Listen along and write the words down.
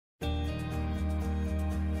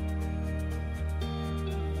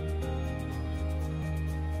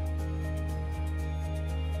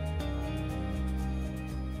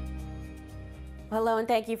Hello and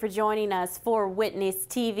thank you for joining us for Witness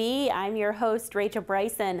TV. I'm your host, Rachel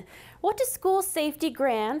Bryson. What do school safety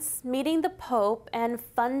grants, meeting the Pope, and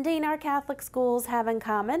funding our Catholic schools have in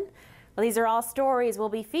common? Well, these are all stories we'll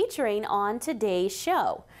be featuring on today's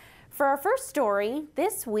show. For our first story,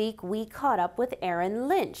 this week we caught up with Aaron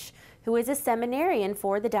Lynch, who is a seminarian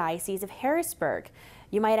for the Diocese of Harrisburg.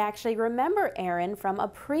 You might actually remember Aaron from a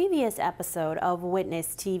previous episode of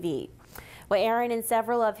Witness TV. Well, Aaron and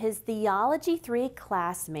several of his Theology 3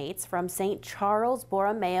 classmates from St. Charles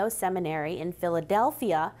Borromeo Seminary in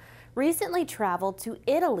Philadelphia recently traveled to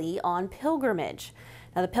Italy on pilgrimage.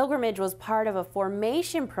 Now, the pilgrimage was part of a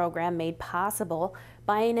formation program made possible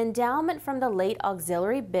by an endowment from the late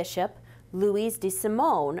auxiliary bishop Louis de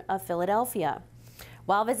Simone of Philadelphia.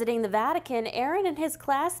 While visiting the Vatican, Aaron and his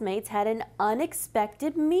classmates had an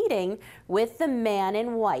unexpected meeting with the man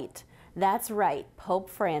in white. That's right, Pope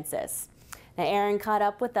Francis. Now, Aaron caught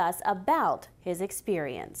up with us about his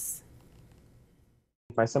experience.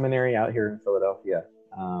 My seminary out here in Philadelphia,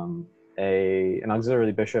 an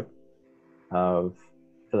auxiliary bishop of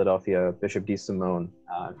Philadelphia, Bishop de Simone,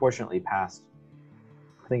 unfortunately passed,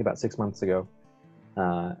 I think about 6 months ago.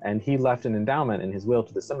 And he left an endowment in his will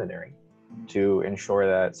to the seminary to ensure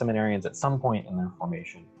that seminarians at some point in their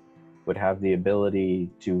formation would have the ability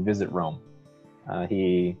to visit Rome.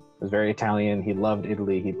 He was very Italian. He loved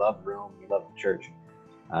Italy. He loved Rome. He loved the church,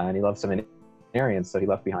 and he loved seminarians. So he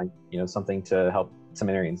left behind, something to help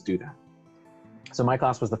seminarians do that. So my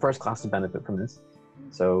class was the first class to benefit from this.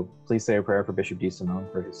 So please say a prayer for Bishop de Simone,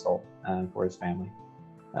 for his soul and for his family.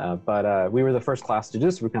 But we were the first class to do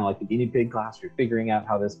this. We're kind of like the guinea pig class. We were figuring out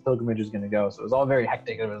how this pilgrimage is going to go. So it was all very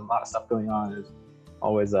hectic. There was a lot of stuff going on. There's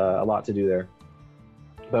always a lot to do there.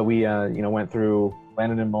 But we,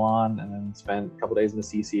 landed in Milan and then spent a couple days in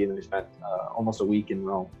Assisi, and then we spent almost a week in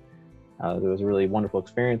Rome. It was a really wonderful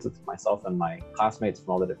experience with myself and my classmates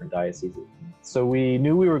from all the different dioceses. So we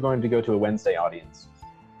knew we were going to go to a Wednesday audience.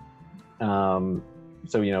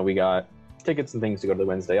 We got tickets and things to go to the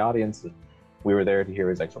Wednesday audience. We were there to hear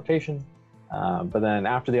his exhortation. But then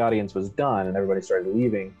after the audience was done and everybody started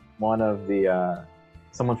leaving,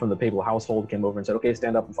 someone from the papal household came over and said, "Okay,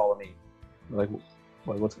 stand up and follow me." We're like,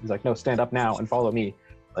 he's like, "No, stand up now and follow me."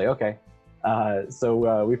 Like, okay.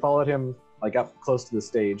 So we followed him like up close to the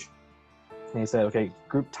stage. And he said, "Okay,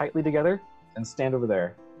 group tightly together and stand over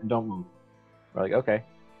there and don't move." We're like, okay.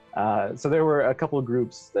 So there were a couple of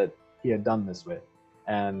groups that he had done this with.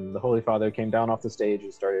 And the Holy Father came down off the stage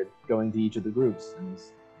and started going to each of the groups and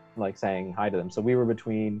like saying hi to them. So we were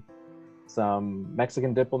between some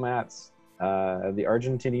Mexican diplomats, the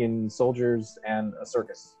Argentinian soldiers, and a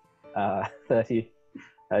circus that he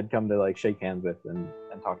had come to like shake hands with and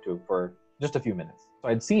talk to for just a few minutes. So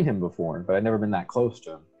I'd seen him before, but I'd never been that close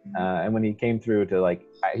to him. And when he came through to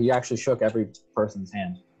he actually shook every person's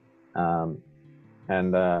hand.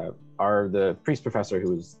 The priest professor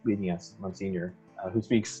who was leading us, Monsignor, who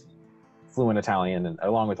speaks fluent Italian and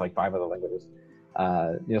along with like 5 other languages,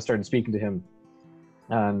 started speaking to him.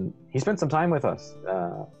 And he spent some time with us,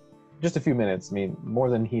 just a few minutes. I mean, more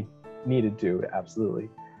than he needed to, absolutely.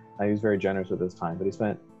 He was very generous with his time, but he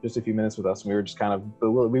spent just a few minutes with us, and we were just kind of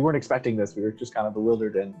bewildered. We weren't expecting this. We were just kind of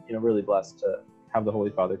bewildered and really blessed to have the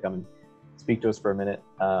Holy Father come and speak to us for a minute.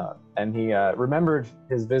 And he remembered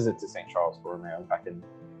his visit to St. Charles Borromeo back in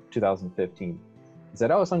 2015. He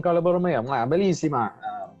said, "Oh, San Carlo Borromeo, bellissima."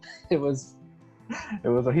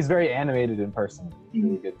 He's very animated in person. It's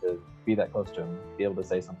really good to be that close to him, be able to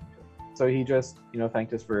say something to him. So he just,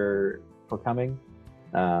 thanked us for coming.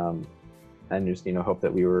 And just, hope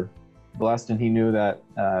that we were blessed. And he knew that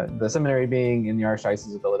the seminary being in the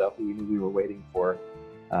Archdiocese of Philadelphia, we knew we were waiting for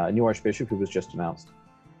a new archbishop who was just announced.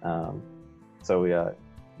 So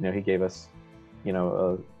he gave us,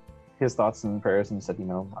 his thoughts and prayers and said,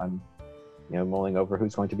 I'm, mulling over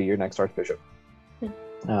who's going to be your next archbishop.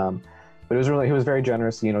 But he was very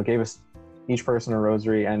generous, gave us each person a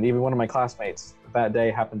rosary. And even one of my classmates that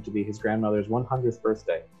day happened to be his grandmother's 100th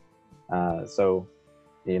birthday. So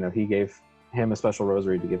he gave him a special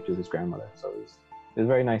rosary to give to his grandmother. So it was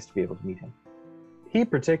very nice to be able to meet him. He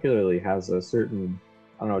particularly has a certain,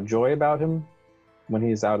 joy about him when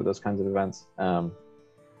he's out at those kinds of events.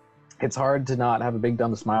 It's hard to not have a big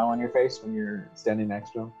dumb smile on your face when you're standing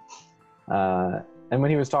next to him. And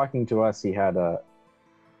when he was talking to us, he had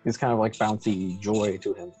this kind of like bouncy joy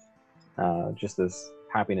to him, just this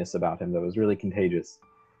happiness about him that was really contagious.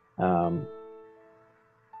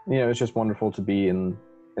 It's just wonderful to be in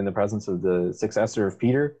the presence of the successor of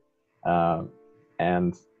Peter.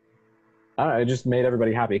 And I don't know, it just made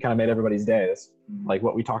everybody happy. It kind of made everybody's day. like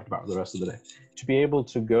what we talked about for the rest of the day. To be able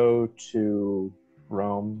to go to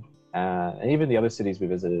Rome and even the other cities we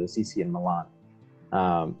visited, Assisi and Milan.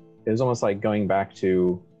 It was almost like going back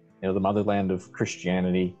to, the motherland of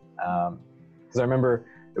Christianity. Because I remember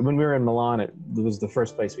when we were in Milan, it was the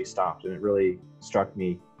first place we stopped, and it really struck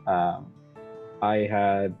me. I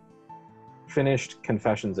had finished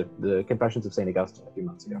the Confessions of St. Augustine a few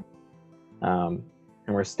months ago.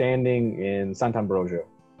 And we're standing in Sant'Ambrogio.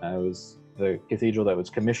 It was the cathedral that was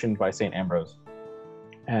commissioned by St. Ambrose.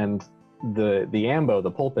 And the ambo,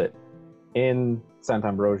 the pulpit in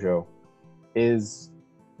Sant'Ambrogio, is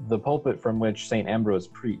the pulpit from which St. Ambrose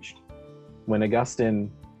preached. When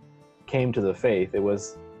Augustine came to the faith, it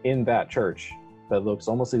was in that church that looks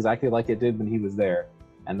almost exactly like it did when he was there.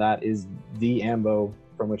 And that is the ambo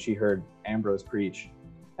from which he heard Ambrose preach.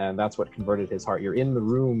 And that's what converted his heart. You're in the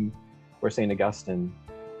room where St. Augustine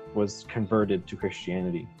was converted to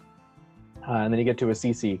Christianity. And then you get to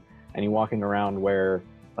Assisi and you're walking around where,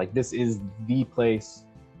 like, this is the place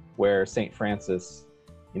where St. Francis,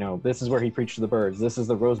 this is where he preached to the birds. This is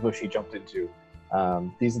the rose bush he jumped into.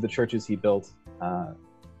 These are the churches he built.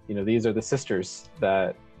 These are the sisters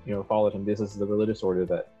that, followed him. This is the religious order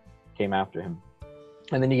that came after him.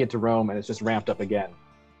 And then you get to Rome and it's just ramped up again.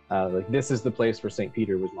 This is the place where St.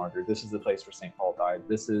 Peter was martyred. This is the place where St. Paul died.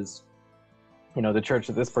 This is, the church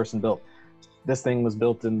that this person built. This thing was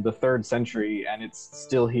built in the 3rd century and it's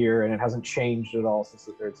still here and it hasn't changed at all since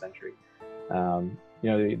the 3rd century.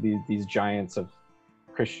 These giants of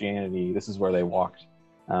Christianity, this is where they walked.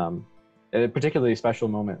 At a particularly special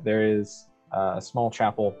moment, there is a small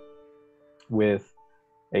chapel with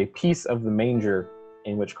a piece of the manger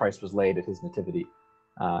in which Christ was laid at his nativity.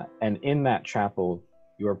 And in that chapel,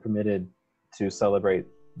 you are permitted to celebrate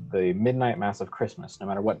the midnight mass of Christmas, no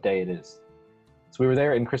matter what day it is. So we were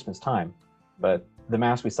there in Christmas time, but the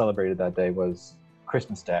mass we celebrated that day was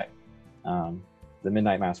Christmas Day, the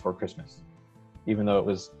midnight mass for Christmas. Even though it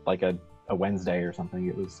was like a Wednesday or something,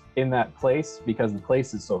 it was in that place because the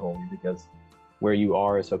place is so holy, because where you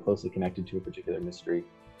are is so closely connected to a particular mystery,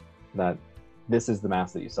 that this is the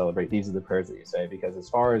mass that you celebrate. These are the prayers that you say, because as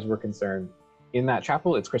far as we're concerned, in that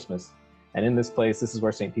chapel, it's Christmas. And in this place, this is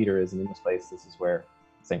where St. Peter is. And in this place, this is where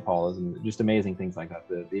St. Paul is. And just amazing things like that,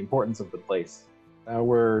 the importance of the place.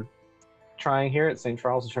 We're trying here at St.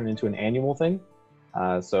 Charles to turn it into an annual thing.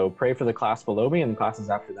 So pray for the class below me and the classes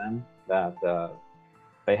after them, that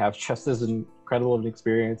they have just as incredible of an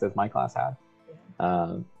experience as my class had.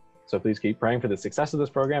 So please keep praying for the success of this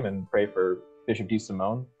program and pray for Bishop D.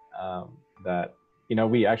 Simone, that,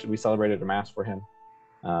 we celebrated a mass for him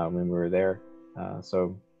when we were there.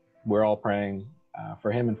 So we're all praying for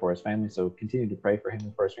him and for his family. So continue to pray for him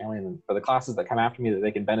and for his family, and then for the classes that come after me, that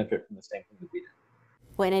they can benefit from the same thing that we did.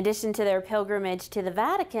 Well, in addition to their pilgrimage to the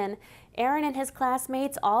Vatican, Aaron and his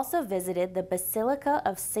classmates also visited the Basilica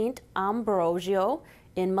of St. Ambrogio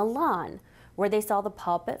in Milan, where they saw the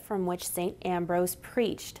pulpit from which St. Ambrose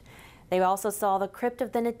preached. They also saw the Crypt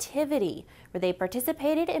of the Nativity, where they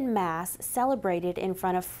participated in Mass celebrated in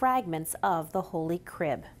front of fragments of the Holy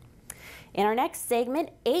Crib. In our next segment,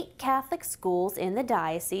 8 Catholic schools in the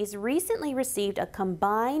diocese recently received a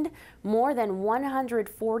combined more than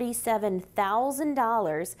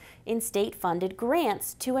 $147,000 in state-funded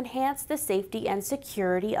grants to enhance the safety and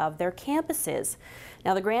security of their campuses.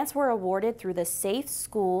 Now, the grants were awarded through the Safe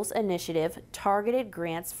Schools Initiative Targeted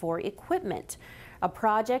Grants for Equipment, a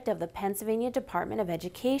project of the Pennsylvania Department of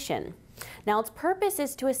Education. Now, its purpose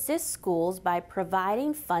is to assist schools by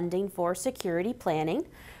providing funding for security planning,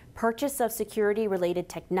 purchase of security-related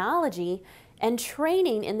technology, and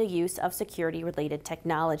training in the use of security-related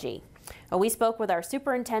technology. We spoke with our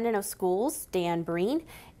Superintendent of Schools, Dan Breen,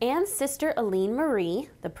 and Sister Aline Marie,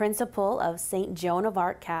 the principal of St. Joan of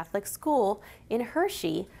Arc Catholic School in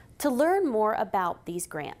Hershey, to learn more about these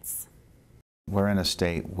grants. We're in a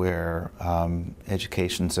state where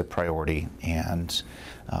education's a priority, and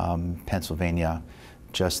Pennsylvania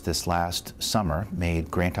just this last summer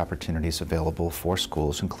made grant opportunities available for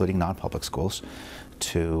schools, including non-public schools,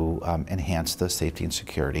 to enhance the safety and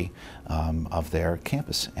security of their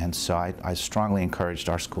campus. And so I strongly encouraged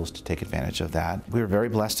our schools to take advantage of that. We were very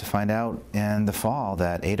blessed to find out in the fall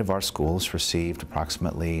that 8 of our schools received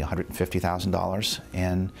approximately $150,000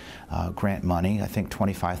 in grant money. I think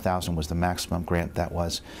 $25,000 was the maximum grant that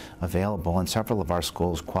was available, and several of our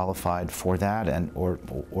schools qualified for that or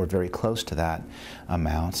very close to that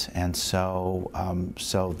amount. And so,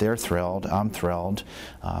 so they're thrilled, I'm thrilled.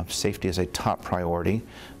 Safety is a top priority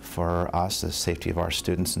for us. The safety of our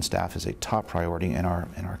students and staff is a top priority in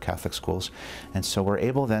our Catholic schools. And so we're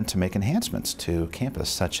able then to make enhancements to campus,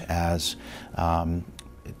 such as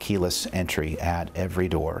keyless entry at every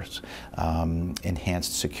door,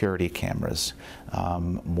 enhanced security cameras,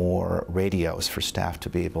 more radios for staff to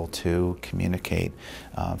be able to communicate,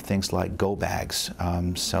 things like go bags,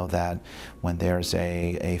 so that when there's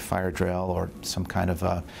a fire drill or some kind of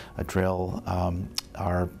a drill,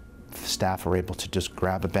 our staff are able to just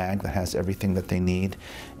grab a bag that has everything that they need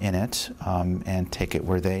in it, and take it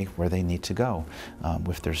where they need to go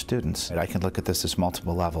with their students. I can look at this as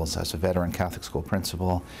multiple levels: as a veteran Catholic school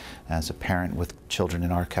principal, as a parent with children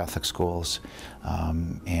in our Catholic schools,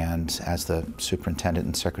 and as the superintendent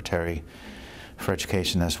and secretary for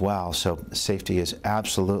education as well. So safety is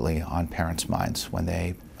absolutely on parents' minds when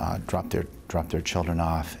they drop their children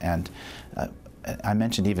off. And I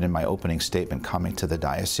mentioned even in my opening statement coming to the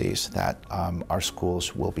diocese that our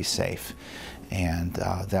schools will be safe, and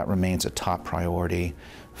that remains a top priority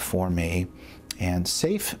for me. And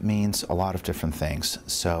safe means a lot of different things.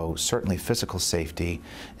 So certainly physical safety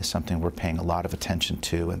is something we're paying a lot of attention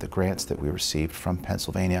to, and the grants that we received from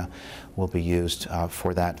Pennsylvania will be used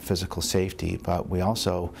for that physical safety. But we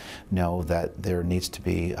also know that there needs to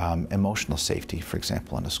be emotional safety, for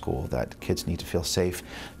example, in a school, that kids need to feel safe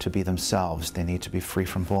to be themselves. They need to be free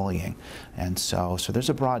from bullying. And so there's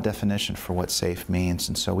a broad definition for what safe means.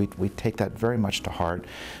 And so we take that very much to heart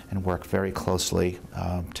and work very closely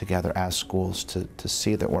together as schools to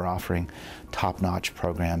see that we're offering top-notch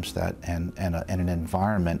programs that and an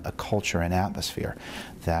environment, a culture and atmosphere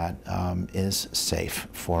that is safe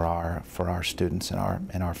for our students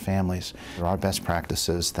and our families. There are best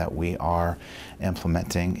practices that we are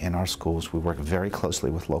implementing in our schools. We work very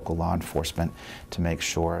closely with local law enforcement to make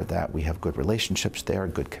sure that we have good relationships there,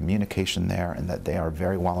 good communication there, and that they are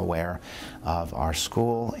very well aware of our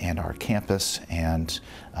school and our campus, and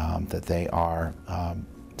that they are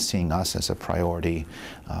seeing us as a priority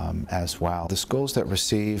as well. The schools that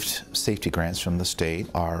received safety grants from the state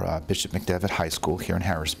are Bishop McDevitt High School here in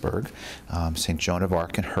Harrisburg, St. Joan of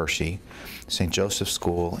Arc in Hershey, St. Joseph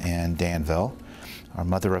School in Danville, our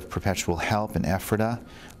Mother of Perpetual Help in Ephrata,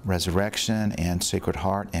 Resurrection and Sacred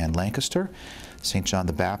Heart in Lancaster, St. John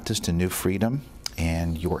the Baptist in New Freedom,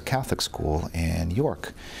 and York Catholic School in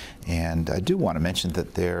York. And I do want to mention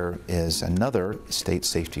that there is another state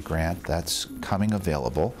safety grant that's coming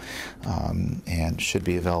available, and should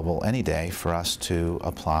be available any day for us to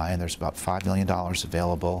apply, and there's about $5 million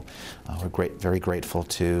available. We're very grateful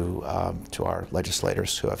to our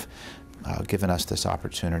legislators who have given us this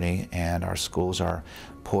opportunity, and our schools are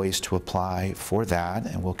poised to apply for that,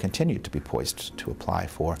 and will continue to be poised to apply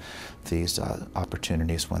for these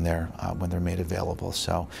opportunities when they're made available.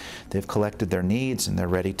 So they've collected their needs, and they're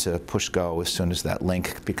ready to push go as soon as that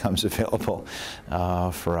link becomes available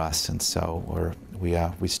for us. And so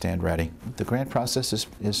we stand ready. The grant process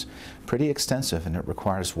is pretty extensive, and it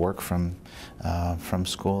requires work from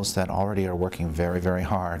schools that already are working very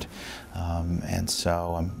hard. And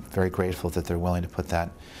so I'm very grateful that they're willing to put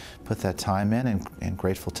that time in, and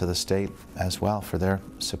grateful to the state as well for their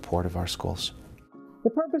support of our schools. The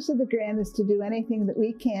purpose of the grant is to do anything that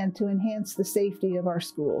we can to enhance the safety of our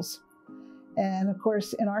schools. And of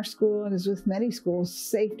course, in our school, and as with many schools,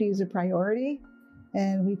 safety is a priority,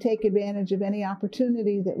 and we take advantage of any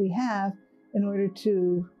opportunity that we have in order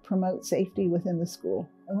to promote safety within the school.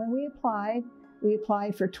 And when we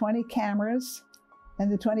applied for 20 cameras,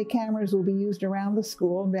 and the 20 cameras will be used around the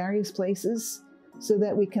school in various places, so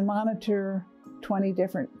that we can monitor 20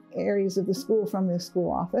 different areas of the school from the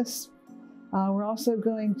school office. We're also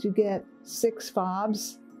going to get 6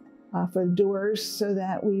 fobs for the doors, so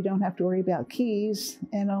that we don't have to worry about keys,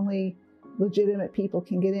 and only legitimate people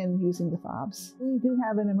can get in using the fobs. We do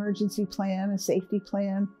have an emergency plan, a safety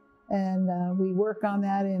plan, and we work on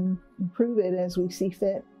that and improve it as we see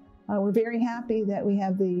fit. We're very happy that we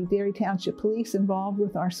have the Derry Township Police involved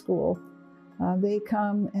with our school. They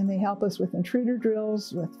come and they help us with intruder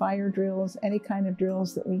drills, with fire drills, any kind of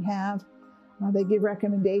drills that we have. They give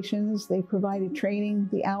recommendations. They provided training,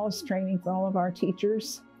 the ALICE training for all of our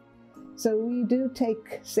teachers. So we do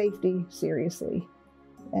take safety seriously.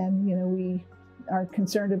 And we are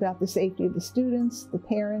concerned about the safety of the students, the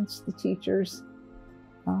parents, the teachers.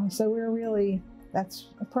 So that's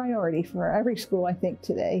a priority for every school, I think,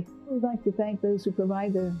 today. We'd like to thank those who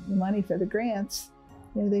provide the money for the grants.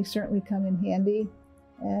 They certainly come in handy,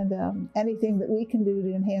 and anything that we can do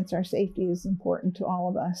to enhance our safety is important to all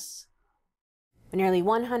of us. Nearly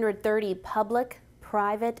 130 public,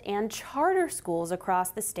 private, and charter schools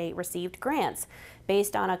across the state received grants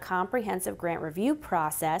based on a comprehensive grant review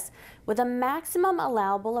process with a maximum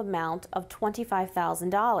allowable amount of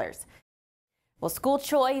 $25,000. Well, school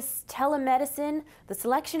choice, telemedicine, the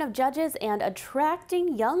selection of judges, and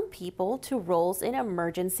attracting young people to roles in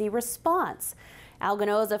emergency response. Al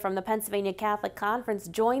Gnoza from the Pennsylvania Catholic Conference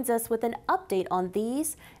joins us with an update on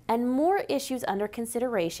these and more issues under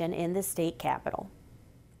consideration in the state capitol.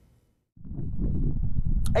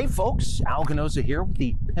 Hey folks, Al Gnoza here with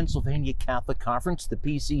the Pennsylvania Catholic Conference. The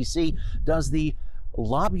PCC does the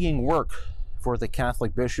lobbying work for the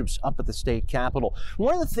Catholic bishops up at the state capitol.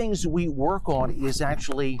 One of the things we work on is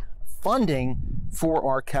actually funding for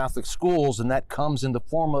our Catholic schools, and that comes in the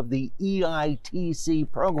form of the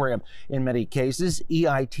EITC program. In many cases,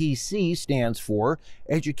 EITC stands for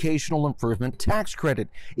Educational Improvement Tax Credit.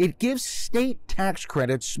 It gives state tax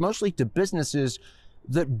credits mostly to businesses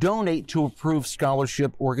that donate to approved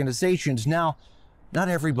scholarship organizations. Now, not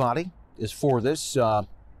everybody is for this. The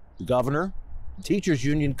governor, teachers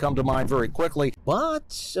union come to mind very quickly,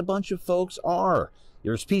 but a bunch of folks are.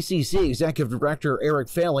 Here's PCC Executive Director Eric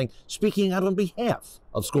Failing speaking out on behalf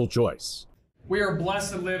of school choice. We are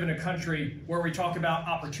blessed to live in a country where we talk about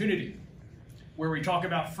opportunity, where we talk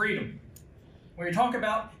about freedom, where we talk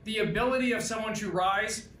about the ability of someone to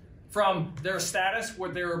rise from their status,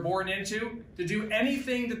 what they were born into, to do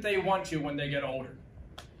anything that they want to when they get older.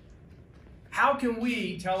 How can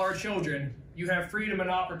we tell our children, you have freedom and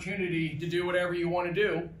opportunity to do whatever you want to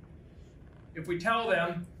do, if we tell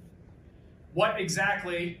them what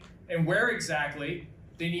exactly and where exactly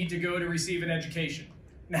they need to go to receive an education,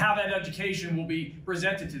 and how that education will be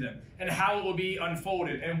presented to them, and how it will be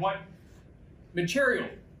unfolded, and what material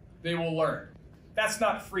they will learn? That's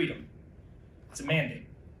not freedom. It's a mandate.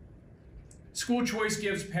 School choice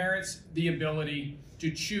gives parents the ability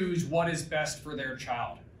to choose what is best for their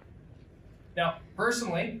child. Now,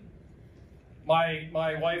 personally, my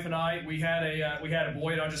wife and I, we had a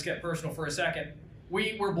boy, and I'll just get personal for a second.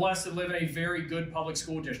 We were blessed to live in a very good public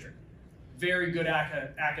school district, very good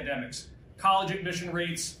academics, college admission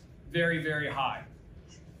rates very, very high.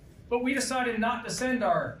 But we decided not to send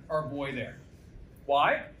our boy there.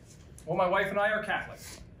 Why? Well, my wife and I are Catholic.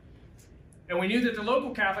 And we knew that the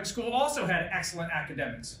local Catholic school also had excellent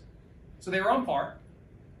academics. So they were on par.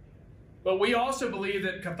 But we also believe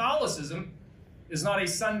that Catholicism is not a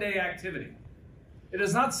Sunday activity. It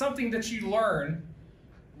is not something that you learn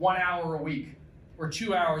 1 hour a week or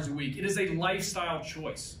 2 hours a week. It is a lifestyle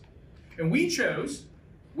choice. And we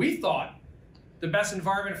thought the best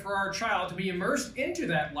environment for our child to be immersed into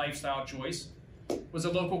that lifestyle choice was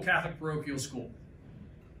a local Catholic parochial school.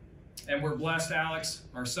 And we're blessed, Alex,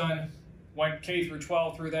 our son, went K through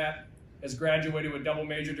 12 through that, has graduated with double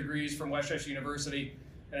major degrees from Westchester University,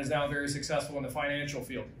 and is now very successful in the financial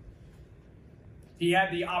field. He had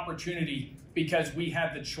the opportunity because we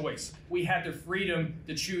had the choice. We had the freedom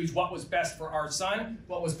to choose what was best for our son,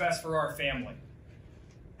 what was best for our family.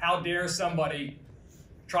 How dare somebody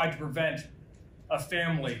try to prevent a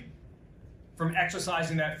family from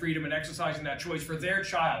exercising that freedom and exercising that choice for their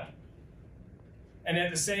child, and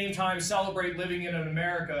at the same time celebrate living in an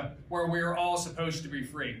America where we're all supposed to be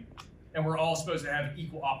free and we're all supposed to have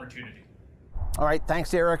equal opportunity. All right,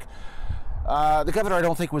 thanks, Eric. The governor, I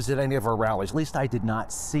don't think, was at any of our rallies. At least I did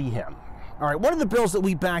not see him. All right, one of the bills that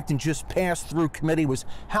we backed and just passed through committee was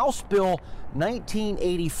House Bill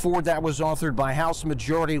 1984. That was authored by House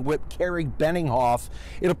Majority Whip Kerry Benninghoff.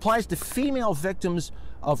 It applies to female victims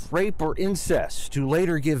of rape or incest to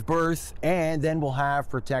later give birth and then will have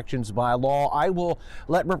protections by law. I will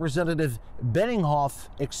let Representative Benninghoff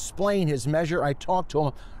explain his measure. I talked to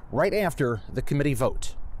him right after the committee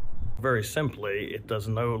vote. Very simply,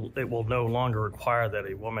 it will no longer require that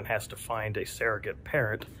a woman has to find a surrogate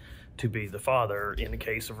parent to be the father in the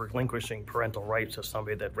case of relinquishing parental rights to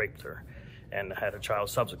somebody that raped her and had a child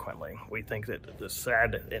subsequently. We think that the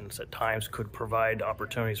sad ends at times could provide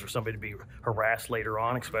opportunities for somebody to be harassed later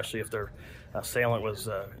on, especially if their assailant was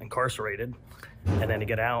incarcerated, and then to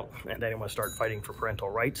get out and then they want to start fighting for parental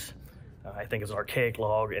rights. I think it's an archaic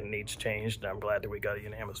law and needs changed, and I'm glad that we got a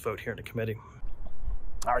unanimous vote here in the committee.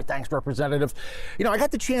 All right, thanks, Representative. You know, I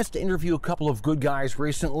got the chance to interview a couple of good guys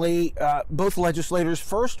recently, both legislators.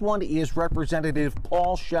 First one is Representative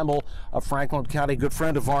Paul Schemmel of Franklin County, good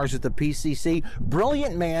friend of ours at the PCC.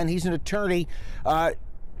 Brilliant man. He's an attorney.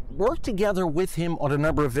 Worked together with him on a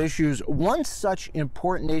number of issues. One such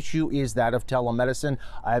important issue is that of telemedicine.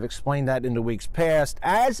 I have explained that in the weeks past.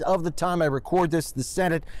 As of the time I record this, the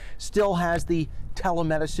Senate still has the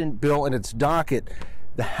telemedicine bill in its docket.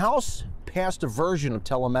 The House passed a version of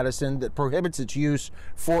telemedicine that prohibits its use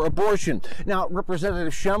for abortion. Now,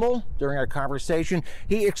 Representative Schemmel, during our conversation,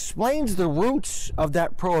 he explains the roots of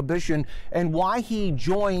that prohibition and why he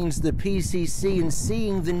joins the PCC in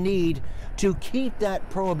seeing the need to keep that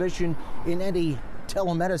prohibition in any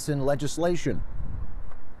telemedicine legislation.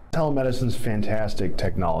 Telemedicine is fantastic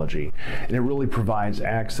technology, and it really provides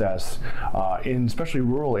access in especially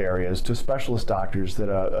rural areas to specialist doctors that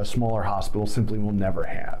a smaller hospital simply will never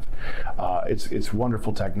have. It's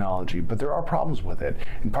wonderful technology, but there are problems with it,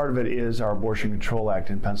 and part of it is our Abortion Control Act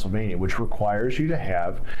in Pennsylvania, which requires you to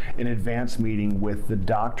have an advance meeting with the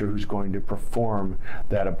doctor who's going to perform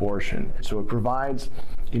that abortion. So it provides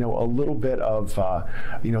a little bit of,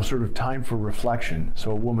 sort of time for reflection,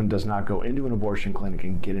 so a woman does not go into an abortion clinic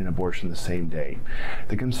and get an abortion the same day.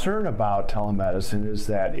 The concern about telemedicine is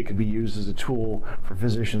that it could be used as a tool for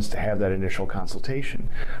physicians to have that initial consultation.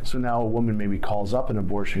 So now a woman maybe calls up an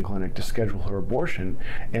abortion clinic to schedule her abortion,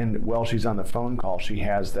 and while she's on the phone call, she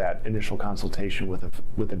has that initial consultation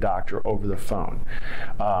with a doctor over the phone.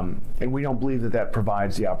 And we don't believe that that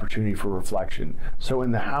provides the opportunity for reflection. So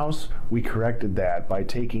in the House, we corrected that by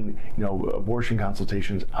taking abortion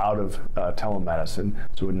consultations out of telemedicine,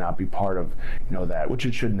 so it would not be part of that, which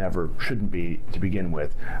it shouldn't be to begin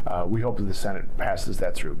with. We hope that the Senate passes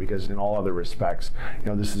that through, because in all other respects,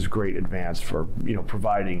 this is a great advance for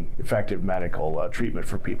providing effective medical treatment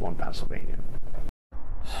for people in Pennsylvania.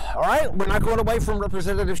 All right, we're not going away from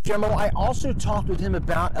Representative Schemmel. I also talked with him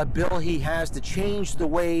about a bill he has to change the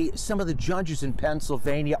way some of the judges in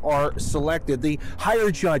Pennsylvania are selected, the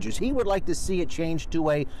higher judges. He would like to see it changed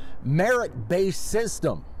to a merit-based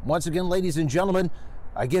system. Once again, ladies and gentlemen,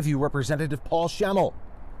 I give you Representative Paul Schemmel.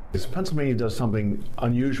 Pennsylvania does something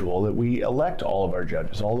unusual, that we elect all of our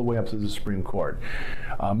judges all the way up to the Supreme Court.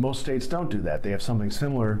 Most states don't do that. They have something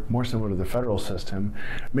similar, more similar to the federal system.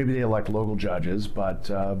 Maybe they elect local judges, but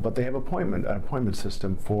they have an appointment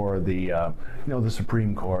system for the the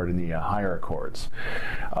Supreme Court and the higher courts.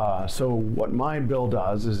 So what my bill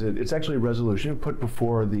does is it's actually a resolution put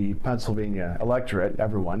before the Pennsylvania electorate,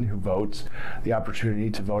 everyone who votes, the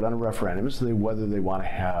opportunity to vote on a referendum, so whether they want to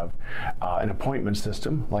have an appointment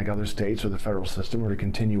system like other states or the federal system, or to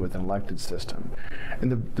continue with an elected system.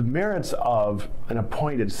 And the merits of an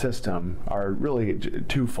appointed system are really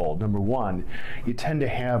twofold. Number one, you tend to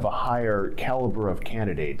have a higher caliber of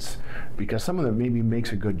candidates, because someone that maybe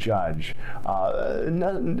makes a good judge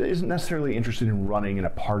isn't necessarily interested in running in a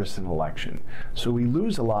partisan election. So we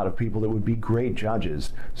lose a lot of people that would be great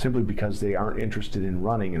judges simply because they aren't interested in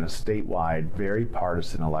running in a statewide, very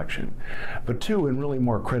partisan election. But two, and really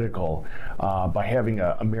more critical, by having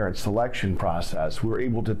a merit selection process, we're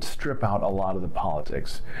able to strip out a lot of the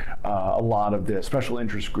politics, a lot of the special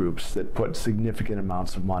interest groups that put significant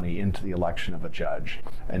amounts of money into the election of a judge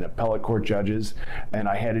and appellate court judges. And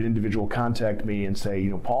I had an individual contact me and say,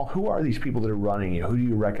 Paul, who are these people that are running? Who do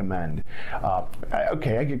you recommend?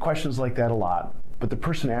 Okay, I get questions like that a lot, but the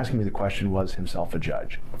person asking me the question was himself a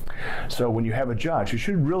judge. So when you have a judge, you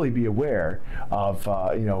should really be aware of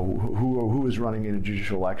who is running in a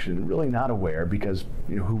judicial election. Really not aware, because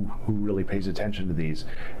who really pays attention to these.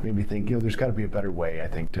 Made me think there's got to be a better way, I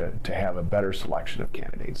think, to have a better selection of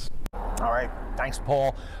candidates. All right, thanks,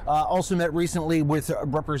 Paul. Also met recently with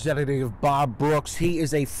Representative Bob Brooks. He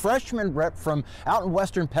is a freshman rep from out in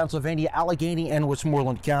western Pennsylvania, Allegheny and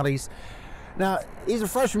Westmoreland counties. Now, he's a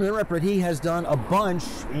freshman rep, but he has done a bunch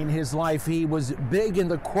in his life. He was big in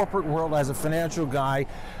the corporate world as a financial guy.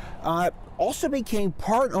 Also became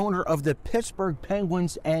part owner of the Pittsburgh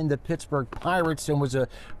Penguins and the Pittsburgh Pirates, and was a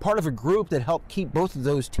part of a group that helped keep both of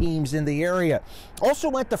those teams in the area. Also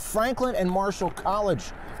went to Franklin and Marshall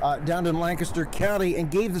College down in Lancaster County,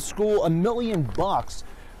 and gave the school $1 million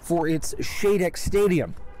for its Shadex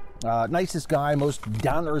Stadium. Nicest guy, most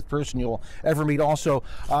down-to-earth person you'll ever meet. Also,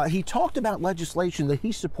 he talked about legislation that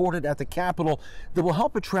he supported at the Capitol that will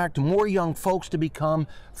help attract more young folks to become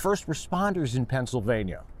first responders in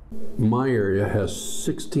Pennsylvania. My area has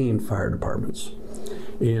 16 fire departments,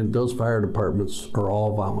 and those fire departments are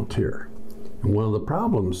all volunteer. And one of the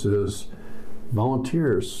problems is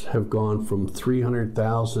volunteers have gone from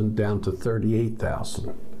 300,000 down to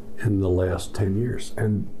 38,000 in the last 10 years,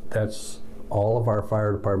 and that's all of our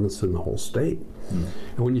fire departments in the whole state. And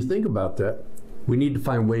when you think about that, we need to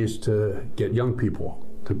find ways to get young people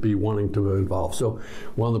to be wanting to involve. So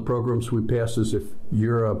one of the programs we pass is, if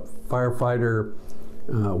you're a firefighter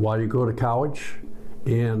while you go to college,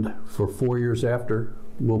 and for 4 years after,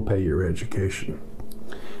 we'll pay your education.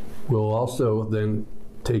 We'll also then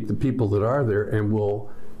take the people that are there and we'll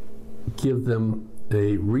give them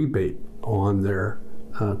a rebate on their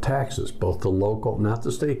taxes, both the local, not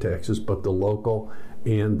the state taxes, but the local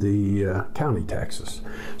and the county taxes.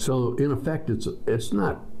 So in effect, it's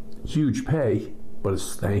not huge pay, but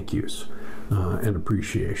it's thank yous and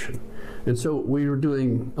appreciation. And so we were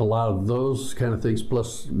doing a lot of those kind of things,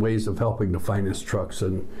 plus ways of helping to finance trucks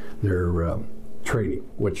and their training,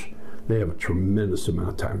 which they have a tremendous amount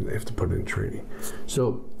of time they have to put in training.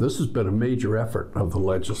 So this has been a major effort of the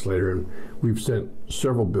legislature, and we've sent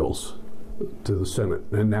several bills to the Senate,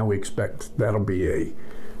 and now we expect that'll be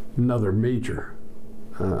another major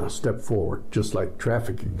step forward, just like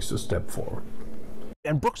trafficking is a step forward.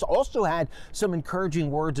 And Brooks also had some encouraging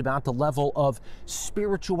words about the level of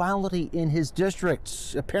spirituality in his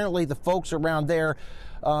district. Apparently the folks around there,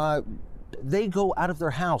 they go out of their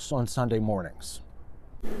house on Sunday mornings.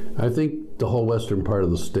 I think the whole western part of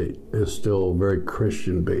the state is still a very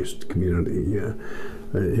Christian-based community.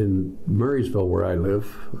 In Murraysville, where I live,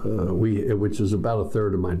 which is about a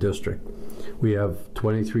third of my district, we have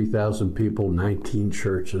 23,000 people, 19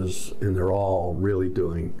 churches, and they're all really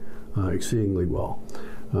doing exceedingly well.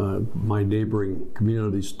 My neighboring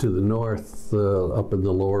communities to the north, up in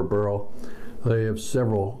the lower borough, they have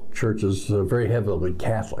several churches, very heavily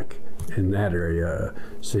Catholic in that area,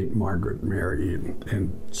 St. Margaret Mary,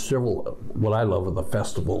 and several, what I love are the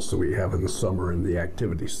festivals that we have in the summer and the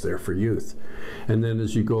activities there for youth. And then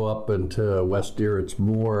as you go up into West Deer, it's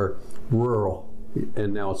more rural,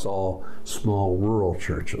 and now it's all small rural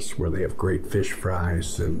churches where they have great fish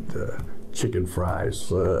fries and chicken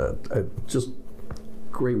fries, just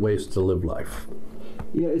great ways to live life.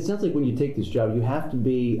 You know, it sounds like when you take this job, you have to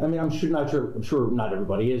be, I mean, I'm sure not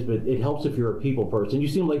everybody is, but it helps if you're a people person. You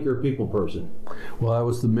seem like you're a people person. Well, I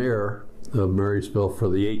was the mayor of Murraysville for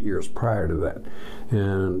the 8 years prior to that.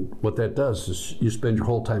 And what that does is you spend your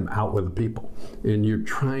whole time out with the people, and you're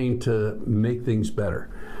trying to make things better.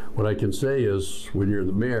 What I can say is when you're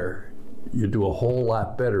the mayor, you do a whole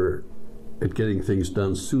lot better at getting things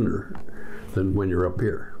done sooner than when you're up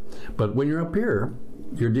here. But when you're up here,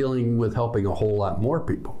 you're dealing with helping a whole lot more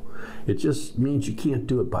people. It just means you can't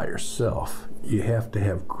do it by yourself. You have to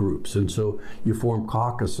have groups. And so you form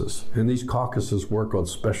caucuses. And these caucuses work on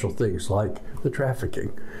special things like the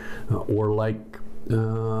trafficking or like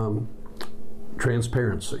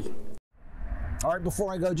transparency. All right,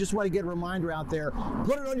 before I go, just want to get a reminder out there.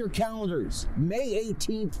 Put it on your calendars. May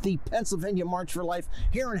 18th, the Pennsylvania March for Life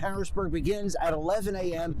here in Harrisburg begins at 11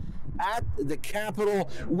 a.m. at the Capitol.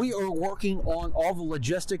 We are working on all the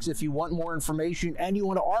logistics. If you want more information and you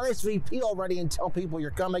want to RSVP already and tell people you're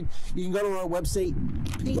coming, you can go to our website,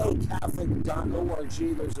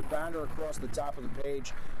 pacatholic.org. There's a banner across the top of the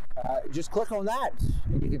page. Just click on that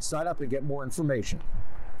and you can sign up and get more information.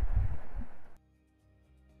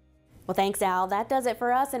 Well, thanks, Al. That does it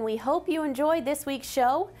for us, and we hope you enjoyed this week's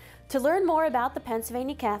show. To learn more about the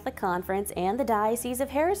Pennsylvania Catholic Conference and the Diocese of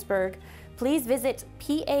Harrisburg, please visit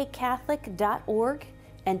pacatholic.org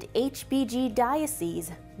and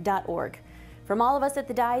hbgdiocese.org. From all of us at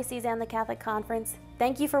the Diocese and the Catholic Conference,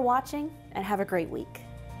 thank you for watching and have a great week.